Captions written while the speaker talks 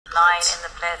9 in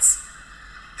the Blitz.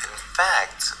 In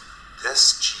fact,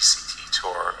 this GCT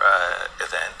Tour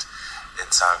event in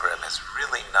Zagreb is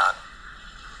really not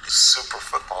a super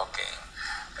football game,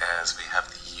 as we have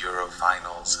the Euro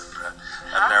finals and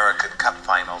the American Cup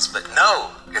finals, but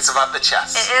no, it's about the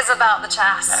chess. It is about the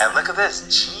chess. And look at this,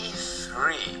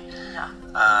 G3. Yeah.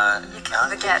 You can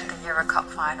forget the Euro Cup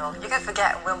final. You can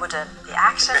forget Wimbledon. The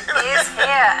action is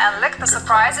here, and look, the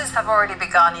surprises have already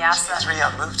begun. Yes. G3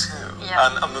 on move 2.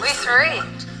 Yeah. On move 3.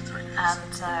 1, 2, 3.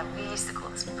 And we used to call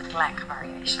this the Gleck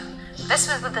variation. This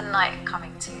was with the knight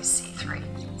coming to C3.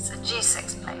 So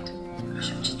G6 played.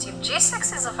 Bishop G2.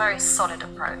 G6 is a very solid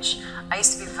approach. I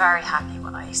used to be very happy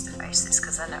when I used to face this,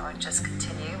 because then I would just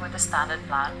continue with the standard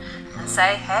plan and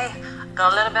say, hey,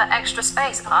 got a little bit extra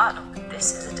space. Ah, no,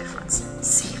 this is a difference.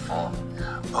 C4.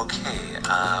 Okay,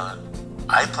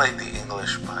 I played the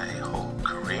English my whole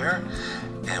career,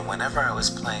 and whenever I was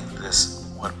playing this,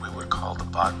 what we would call the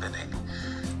Bodvinning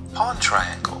pawn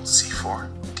triangle, C4,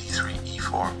 D3,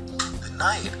 E4, the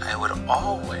knight, I would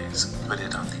always put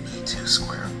it on the E2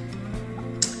 square.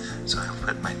 So I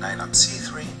put my knight on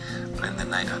C3, put the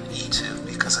knight on E2,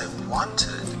 because I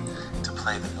wanted to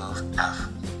play the move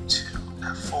F2,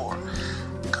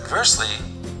 F4. Conversely,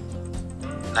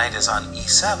 knight is on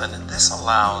E7, and this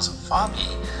allows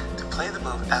Fabi to play the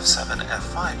move F7,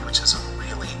 F5, which is a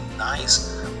really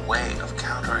nice way of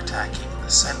counterattacking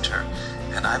the center.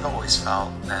 And I've always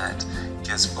felt that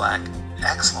gives black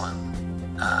excellent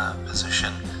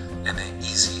position and an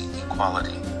easy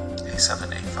equality.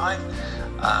 A7, A5.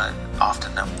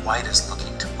 Often white is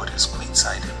looking to put his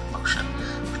queenside in motion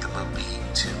with the move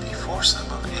B2, B4, so the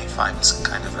move A5 is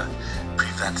kind of a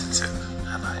preventative,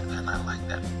 and I like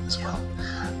that as well.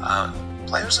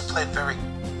 Players have played very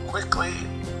quickly,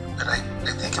 but I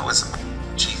think it was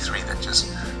G3 that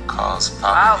just caused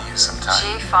Fabi to use some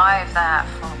time. G5 there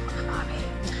for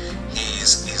Fabi.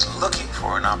 He's looking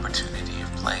for an opportunity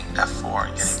of playing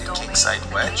F4, getting the kingside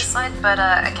wedge. Kingside, but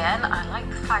again, I like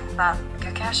the fact that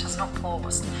Gukesh has not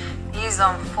paused. He's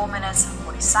on 4 minutes and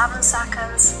 47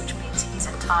 seconds, which means he's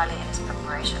entirely in his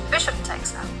preparation. Bishop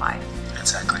takes F5.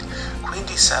 Exactly. Queen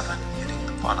D7, hitting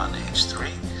the pawn on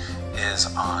H3, is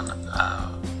on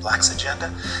black's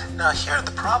agenda. Now here,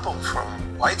 the problem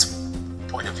from white's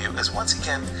point of view is, once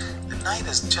again, the knight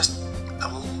is just a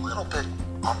little bit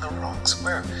on the wrong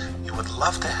square. You would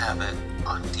love to have it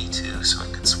on D2 so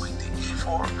it could swing to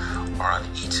E4, or on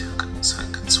E2 so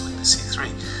it could swing to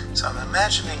C3. So I'm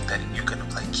imagining that you're going to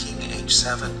play King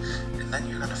H7, and then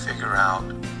you're going to figure out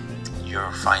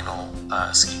your final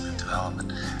scheme of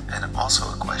development. And also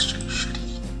a question, should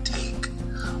he take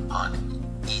on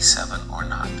E7 or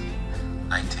not?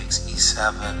 Knight takes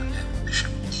E7 and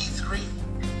bishop E3.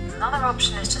 Another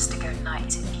option is just to go knight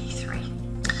to E3.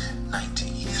 Knight to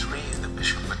E3, the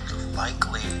bishop would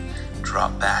likely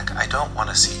drop back. I don't want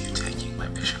to see you taking my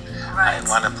bishop. Right.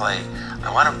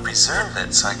 I want to preserve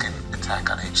it so I can attack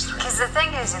on H3. Because the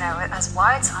thing is, as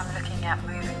white, I'm looking at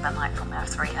moving the knight from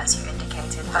F3, as you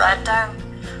indicated, but Right. I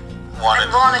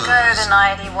don't want to go the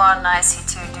knight E1, knight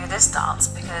C2, do this dance,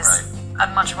 because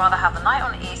I'd much rather have the knight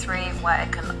on E3, where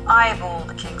it can eyeball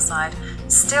the king side,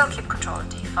 still keep control of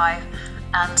D5,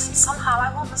 and somehow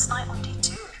I want this knight on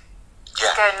D2.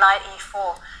 Just go knight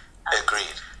E4.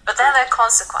 Agreed. But then there are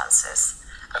consequences.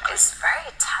 It's a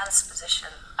very tense position.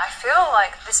 I feel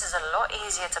like this is a lot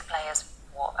easier to play as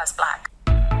black.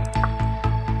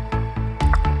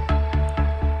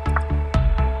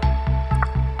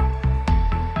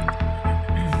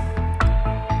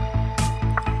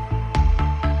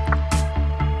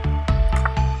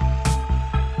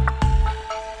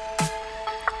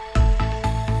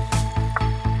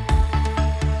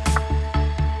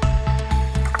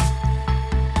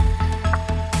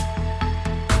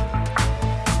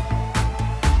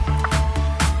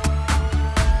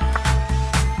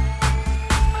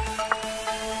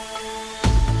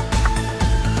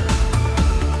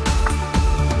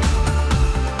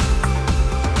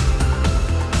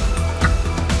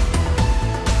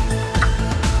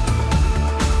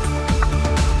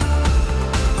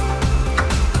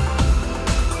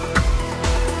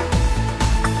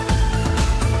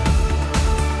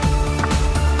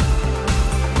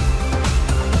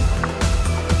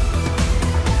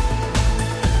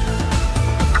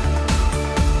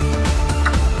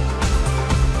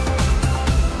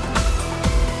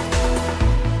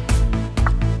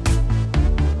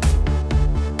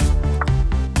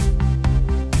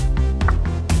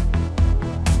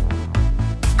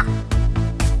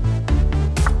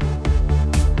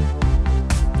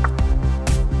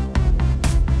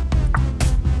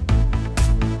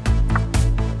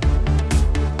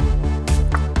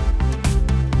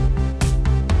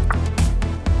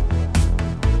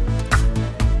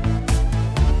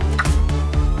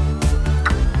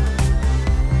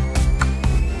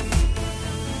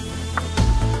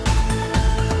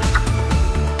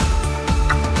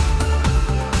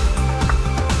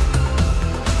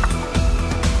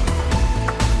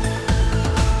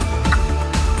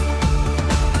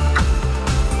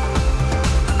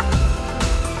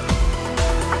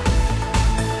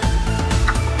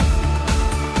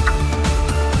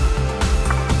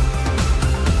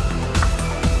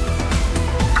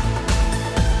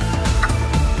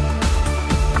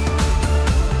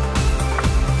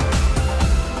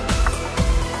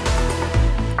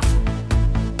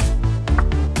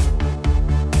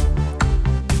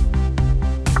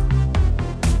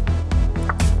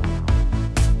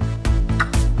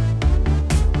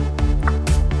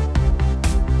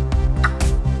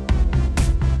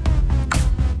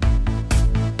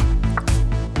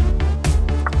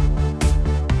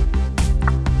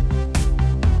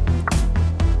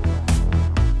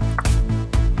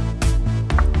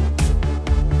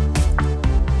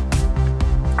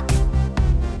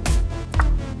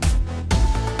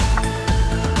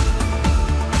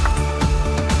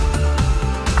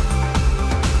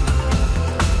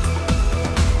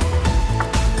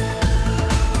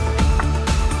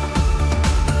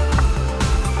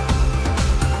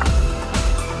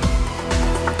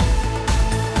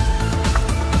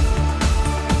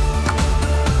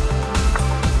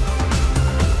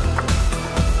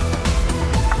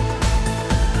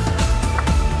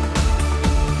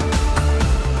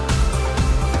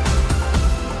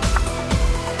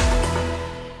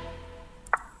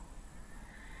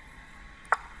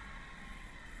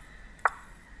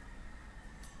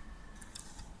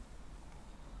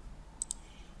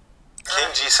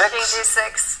 G6. King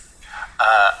G6.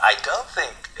 I don't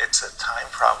think it's a time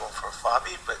problem for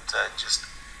Fabi, but just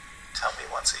tell me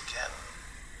once again,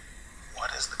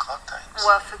 what is the clock times?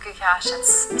 Well, for Gukesh,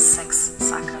 it's 6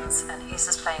 seconds, and he's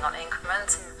just playing on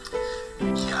increment.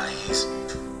 Yeah, he's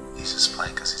just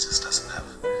playing because he just doesn't have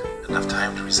enough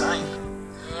time to resign.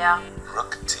 Yeah.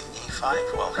 Rook to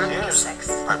E5. Well, Rook here's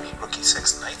E6. Rook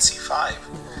E6, Knight C5,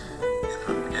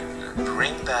 and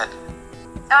bring that.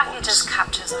 He just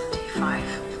captures on D5.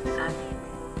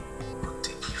 Rook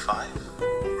to E5.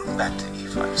 Rook back to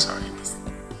E5. Sorry.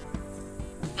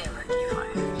 Yeah, Rook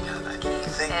E5. Yeah, I think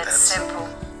It's that's simple.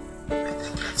 I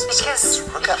think that's Because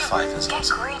Rook if F5 is you get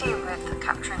also. greedy with the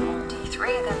capturing on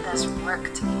D3, then there's Rook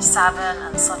to E7,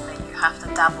 and suddenly you have to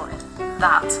dabble in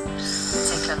that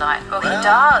particular knight. Well, he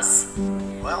does.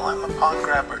 Well, I'm a pawn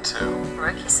grabber too.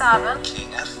 Rook E7. King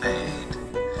F8.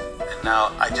 And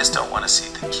now I just don't want to see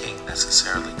the king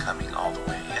necessarily coming all the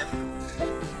way in.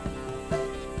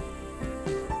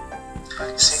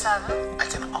 See, E7. I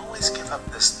can always give up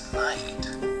this knight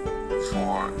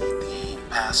for the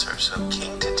passer. So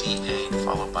king to D8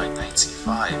 followed by knight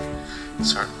C5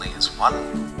 certainly is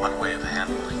one way of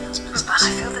handling this business. But I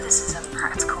feel that this is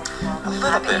impractical for A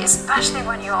little bit. especially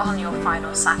when you're on your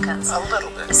final seconds. A little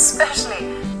bit. Especially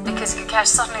because Gukesh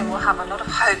suddenly will have a lot of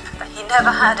hope that he never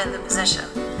had in the position.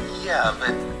 Yeah,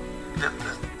 but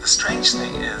the strange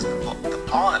thing is the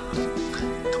pawn,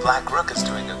 the black rook is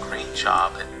doing a great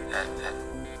job at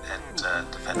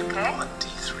defending the pawn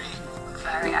D3.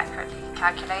 Very accurately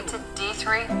calculated.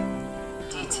 D3,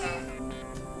 D2.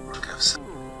 Rook F7,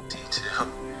 D2,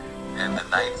 and the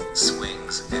knight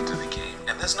swings into the game.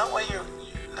 And there's no way you're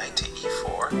knight to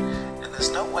E4, and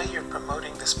there's no way you're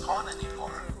promoting this pawn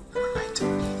anymore. Or knight to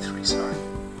E3, sorry.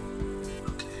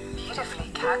 Okay.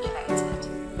 Beautifully calculated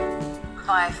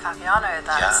by Fabiano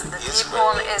that Yeah, the he's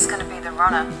D-pawn really- is going to be the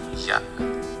runner. Yeah,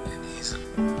 and he's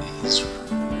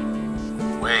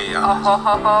way Oh on. ho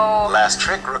ho ho! Last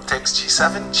trick, rook takes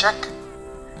G7, check.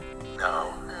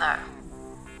 No. No.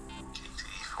 King to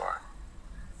E4.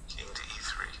 King to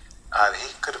E3.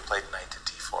 He could have played knight to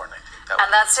D4, and I think that And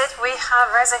would. that's it. We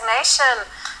have resignation.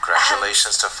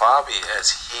 Congratulations to Fabi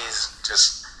as he's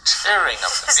just tearing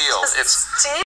up the field. It's